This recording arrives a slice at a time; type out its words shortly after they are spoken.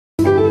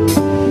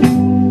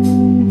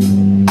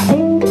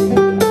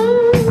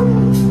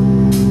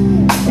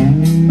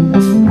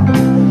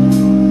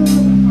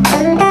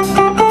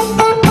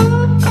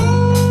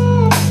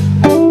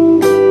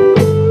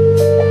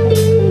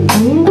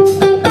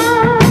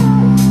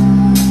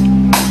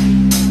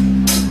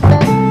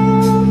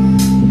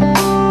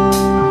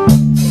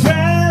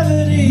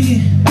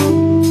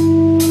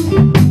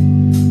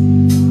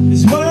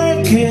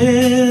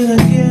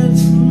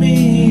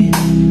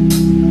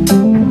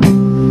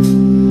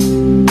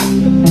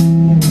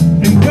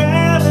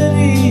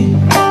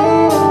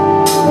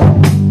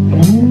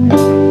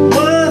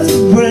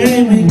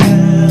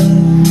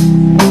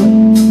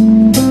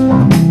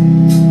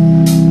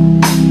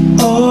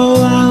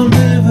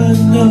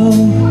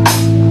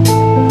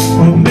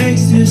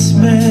this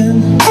man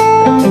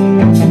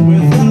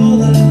with all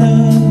the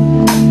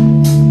love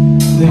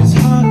that his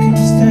heart can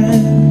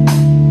stand,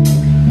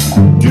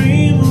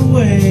 dream of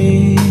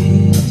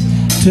ways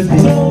to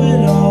throw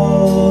it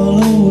all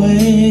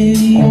away.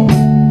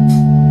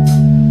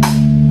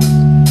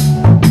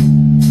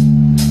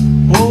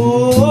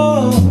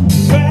 Oh,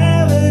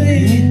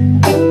 gravity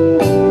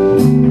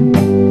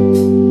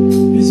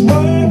is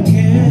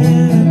working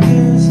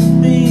against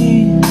me.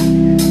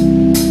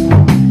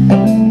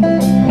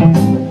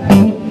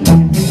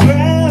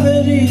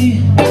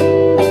 Gravity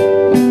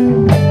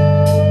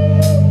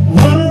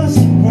wants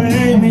to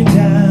bring me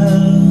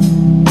down.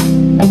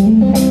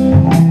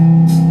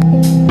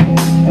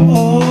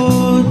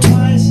 Oh,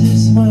 twice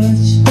as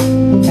much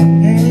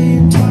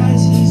ain't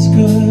twice as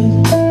good.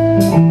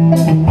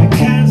 I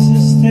can't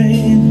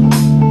sustain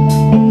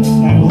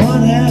like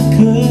one half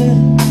could.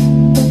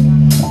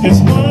 It's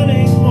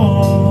wanting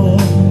more.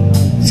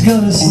 It's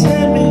gonna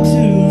send me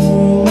to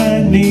my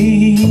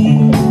knees.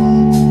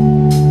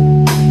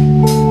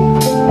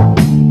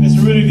 It's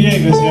Rudy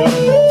Viegas, yo.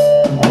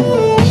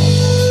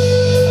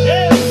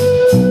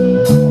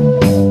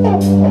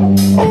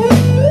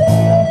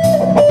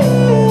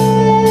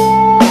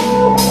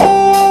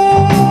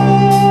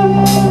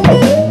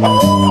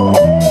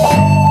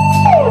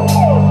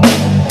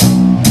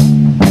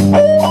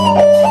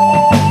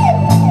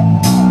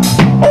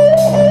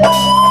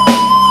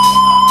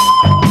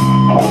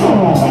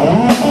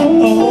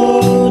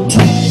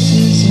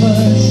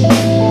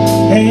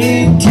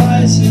 Ain't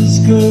twice as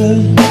good.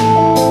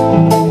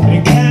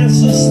 It can't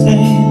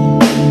sustain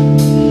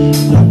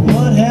like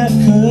one half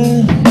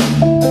could.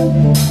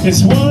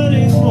 It's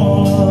wanting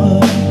more.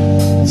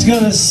 It's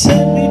gonna say